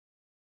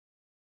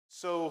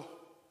So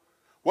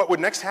what would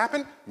next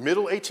happen?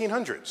 Middle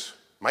 1800s,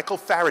 Michael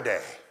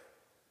Faraday,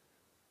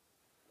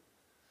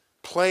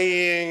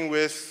 playing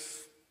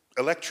with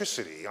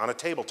electricity on a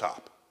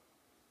tabletop.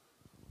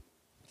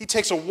 He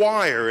takes a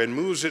wire and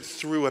moves it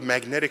through a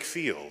magnetic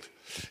field,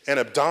 and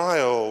a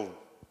dial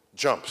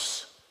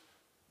jumps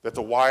that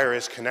the wire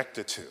is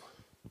connected to.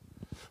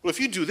 Well, if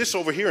you do this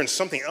over here and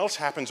something else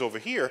happens over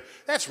here,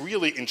 that's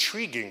really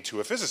intriguing to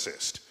a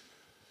physicist.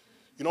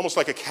 You know, almost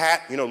like a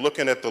cat,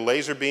 looking at the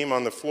laser beam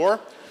on the floor.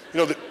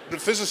 The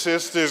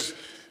physicist is,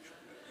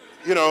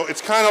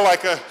 it's kind of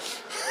like a...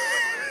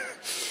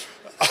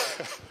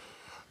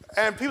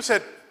 And people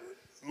said,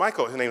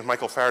 Michael, his name is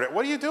Michael Faraday,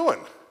 what are you doing?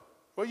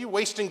 What are you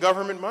wasting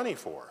government money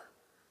for?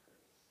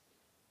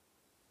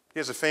 He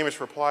has a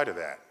famous reply to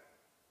that.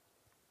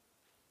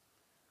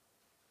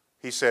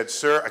 He said,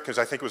 sir, because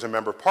I think it was a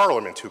member of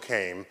parliament who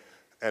came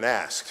and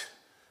asked,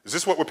 is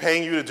this what we're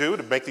paying you to do,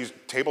 to make these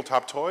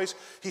tabletop toys?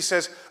 He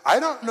says, I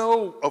don't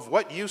know of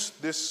what use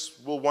this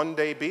will one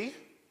day be,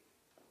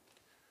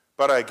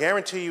 but I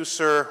guarantee you,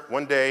 sir,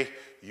 one day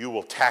you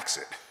will tax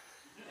it.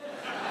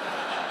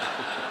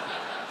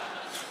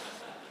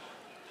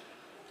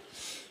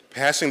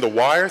 Passing the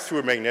wire through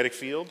a magnetic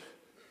field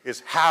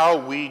is how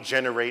we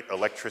generate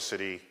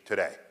electricity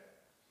today.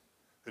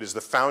 It is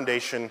the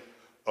foundation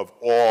of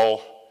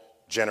all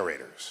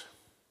generators.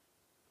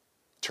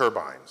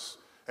 Turbines.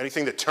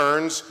 Anything that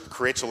turns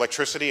creates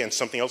electricity and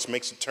something else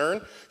makes it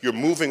turn. You're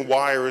moving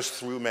wires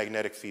through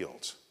magnetic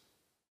fields.